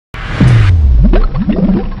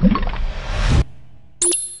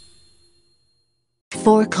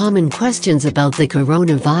4 common questions about the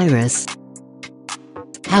coronavirus.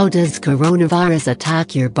 How does coronavirus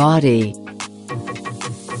attack your body?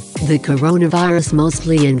 The coronavirus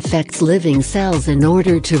mostly infects living cells in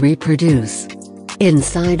order to reproduce.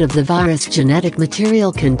 Inside of the virus, genetic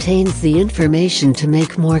material contains the information to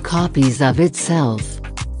make more copies of itself.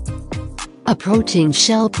 A protein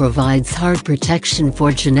shell provides hard protection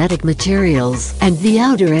for genetic materials, and the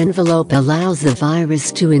outer envelope allows the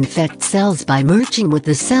virus to infect cells by merging with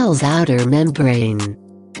the cell's outer membrane.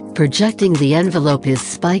 Projecting the envelope is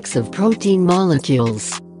spikes of protein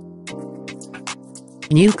molecules.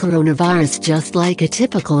 New coronavirus, just like a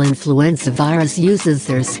typical influenza virus, uses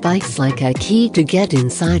their spikes like a key to get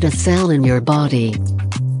inside a cell in your body.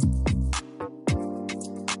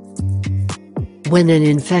 When an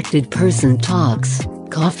infected person talks,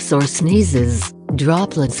 coughs or sneezes,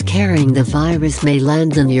 droplets carrying the virus may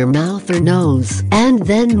land in your mouth or nose, and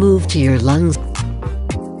then move to your lungs.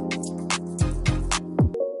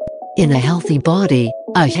 In a healthy body,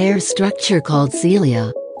 a hair structure called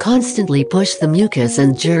cilia constantly push the mucus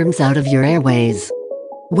and germs out of your airways,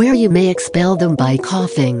 where you may expel them by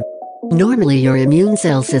coughing. Normally your immune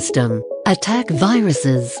cell system attack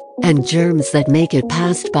viruses and germs that make it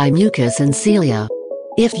passed by mucus and cilia.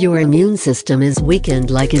 If your immune system is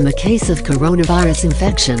weakened, like in the case of coronavirus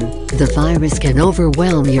infection, the virus can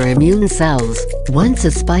overwhelm your immune cells. Once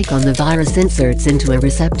a spike on the virus inserts into a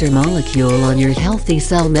receptor molecule on your healthy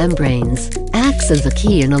cell membranes, acts as a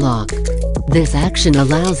key in a lock. This action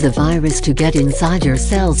allows the virus to get inside your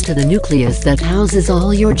cells to the nucleus that houses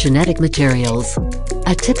all your genetic materials.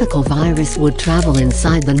 A typical virus would travel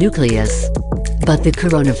inside the nucleus, but the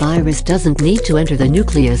coronavirus doesn't need to enter the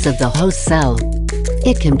nucleus of the host cell.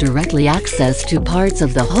 It can directly access to parts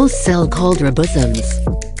of the host cell called ribosomes.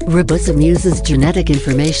 Ribosome uses genetic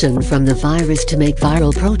information from the virus to make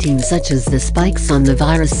viral proteins such as the spikes on the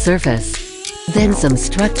virus surface. Then some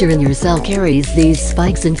structure in your cell carries these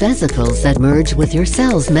spikes in vesicles that merge with your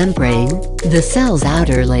cell's membrane, the cell's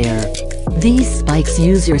outer layer. These spikes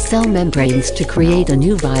use your cell membranes to create a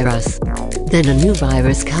new virus. Then a new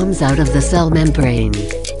virus comes out of the cell membrane.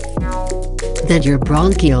 Then your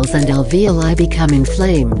bronchioles and alveoli become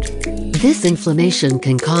inflamed. This inflammation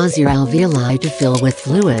can cause your alveoli to fill with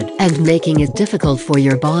fluid and making it difficult for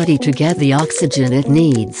your body to get the oxygen it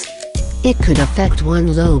needs. It could affect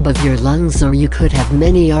one lobe of your lungs, or you could have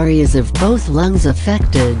many areas of both lungs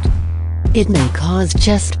affected. It may cause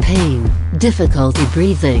chest pain, difficulty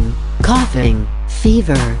breathing, coughing,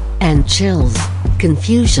 fever, and chills,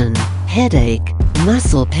 confusion, headache,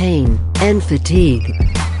 muscle pain, and fatigue.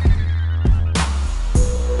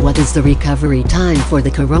 What is the recovery time for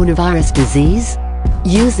the coronavirus disease?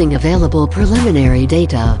 Using available preliminary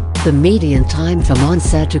data, the median time from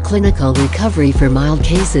onset to clinical recovery for mild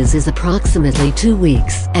cases is approximately 2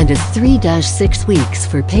 weeks and is 3–6 weeks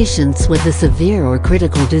for patients with a severe or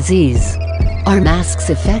critical disease. Are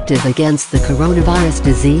masks effective against the coronavirus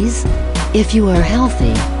disease? If you are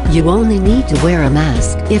healthy, you only need to wear a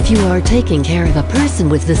mask if you are taking care of a person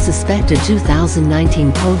with the suspected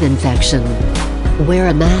 2019 COVID infection. Wear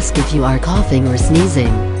a mask if you are coughing or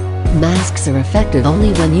sneezing. Masks are effective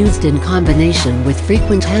only when used in combination with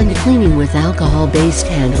frequent hand cleaning with alcohol-based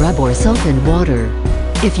hand rub or soap and water.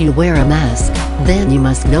 If you wear a mask, then you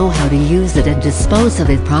must know how to use it and dispose of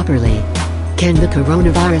it properly. Can the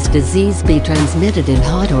coronavirus disease be transmitted in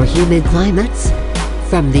hot or humid climates?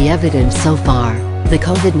 From the evidence so far, the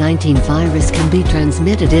COVID-19 virus can be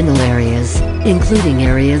transmitted in all areas, including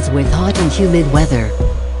areas with hot and humid weather.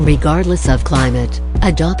 Regardless of climate,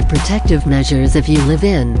 adopt protective measures if you live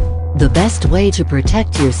in. The best way to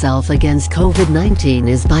protect yourself against COVID-19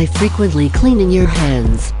 is by frequently cleaning your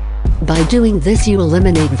hands. By doing this, you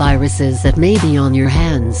eliminate viruses that may be on your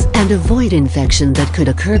hands and avoid infection that could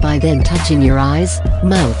occur by then touching your eyes,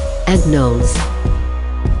 mouth, and nose.